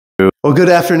Well, good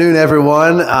afternoon,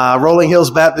 everyone. Rolling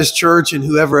Hills Baptist Church and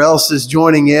whoever else is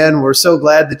joining in, we're so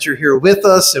glad that you're here with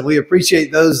us, and we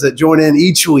appreciate those that join in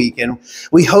each week. And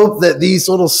we hope that these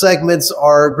little segments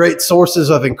are great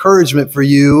sources of encouragement for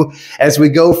you as we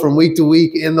go from week to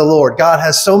week in the Lord. God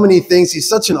has so many things. He's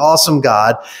such an awesome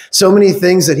God. So many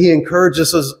things that He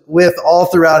encourages us with all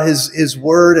throughout His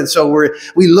Word. And so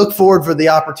we look forward for the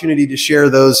opportunity to share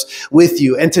those with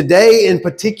you. And today in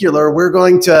particular, we're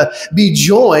going to be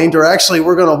joined, or actually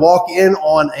we're going to walk in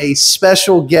on a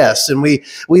special guest, and we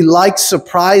like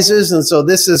surprises, and so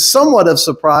this is somewhat of a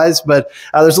surprise, but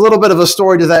there's a little bit of a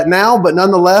story to that now. But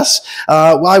nonetheless,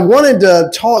 I wanted to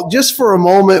talk just for a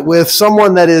moment with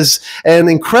someone that is an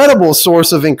incredible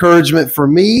source of encouragement for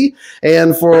me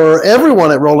and for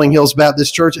everyone at Rolling Hills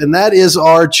Baptist Church, and that is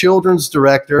our children's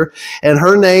director, and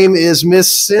her name is Miss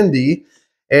Cindi.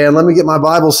 And let me get my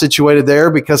Bible situated there,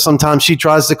 because sometimes she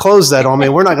tries to close that on me.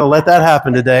 We're not going to let that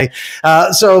happen today.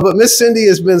 But Miss Cindi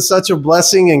has been such a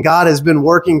blessing, and God has been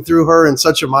working through her in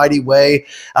such a mighty way.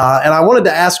 And I wanted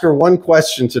to ask her one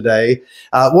question today.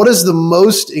 What is the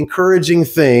most encouraging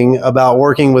thing about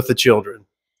working with the children?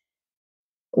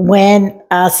 When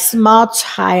a small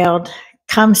child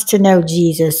comes to know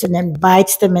Jesus and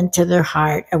invites them into their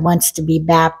heart and wants to be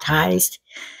baptized.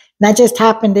 That just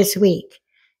happened this week.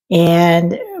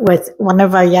 And with one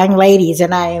of our young ladies,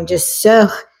 and I am just so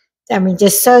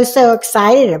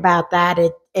excited about that.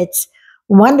 It's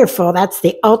wonderful. That's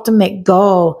the ultimate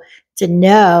goal, to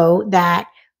know that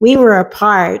we were a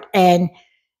part, and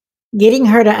getting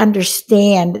her to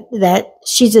understand that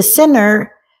she's a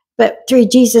sinner, but through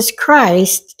Jesus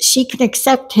Christ, she can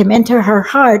accept Him into her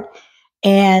heart,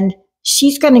 and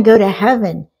she's going to go to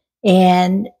heaven.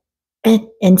 And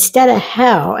instead of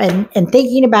hell, and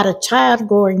thinking about a child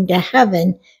going to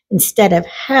heaven instead of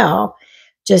hell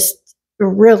just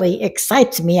really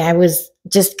excites me. I was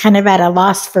just kind of at a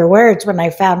loss for words when I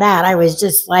found out. I was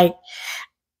just like,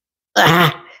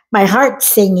 my heart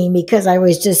singing, because I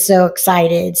was just so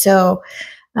excited. So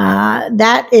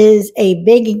that is a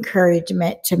big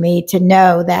encouragement to me, to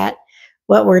know that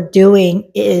what we're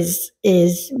doing is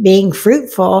being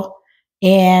fruitful,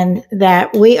 and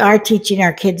that we are teaching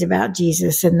our kids about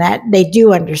Jesus, and that they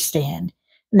do understand.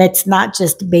 And it's not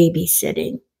just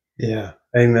babysitting. Yeah.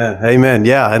 Amen. Amen.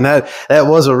 Yeah. And that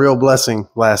was a real blessing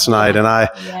last night. And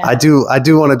I do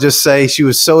want to just say she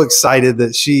was so excited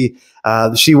that she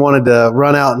wanted to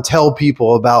run out and tell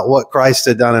people about what Christ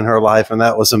had done in her life. And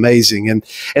that was amazing. And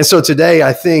so today,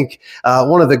 I think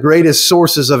one of the greatest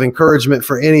sources of encouragement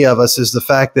for any of us is the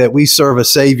fact that we serve a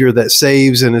Savior that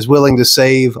saves and is willing to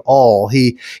save all.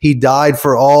 He died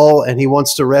for all, and He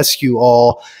wants to rescue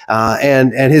all.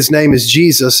 And His name is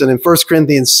Jesus. And in 1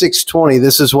 Corinthians 6:20,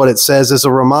 this is what it says as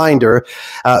a reminder: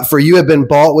 for you have been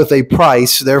bought with a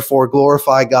price, therefore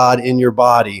glorify God in your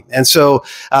body. And so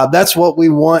that's what we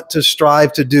want to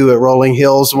strive to do at Rolling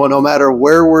Hills, no matter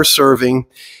where we're serving,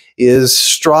 is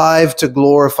strive to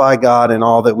glorify God in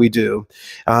all that we do.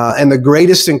 And the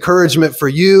greatest encouragement for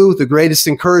you, the greatest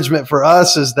encouragement for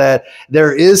us, is that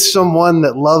there is someone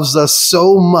that loves us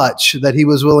so much that He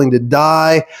was willing to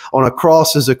die on a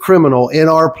cross as a criminal in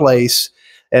our place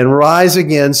and rise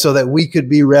again so that we could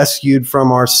be rescued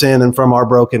from our sin and from our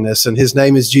brokenness. And His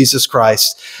name is Jesus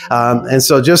Christ. And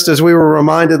so just as we were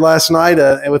reminded last night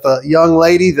with a young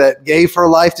lady that gave her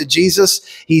life to Jesus,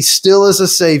 He still is a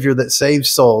Savior that saves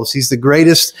souls. He's the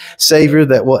greatest Savior,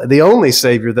 the only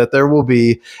Savior that there will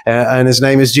be, and His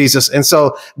name is Jesus. And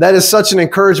so that is such an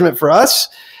encouragement for us.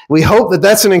 We hope that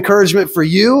that's an encouragement for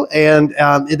you, and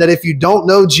that if you don't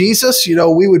know Jesus,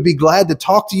 we would be glad to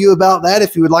talk to you about that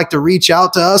if you would like to reach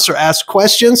out to us or ask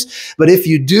questions. But if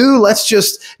you do, let's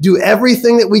just do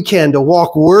everything that we can to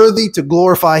walk worthy, to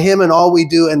glorify Him in all we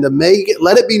do, and to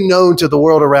let it be known to the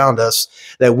world around us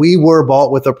that we were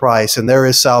bought with a price, and there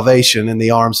is salvation in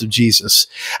the arms of Jesus.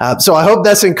 So I hope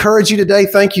that's encouraged you today.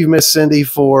 Thank you, Miss Cindi,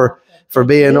 for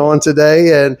being on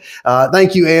today. And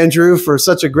thank you, Andrew, for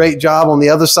such a great job on the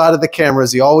other side of the camera,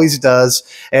 as he always does.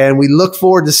 And we look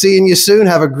forward to seeing you soon.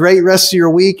 Have a great rest of your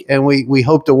week, and we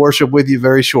hope to worship with you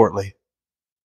very shortly.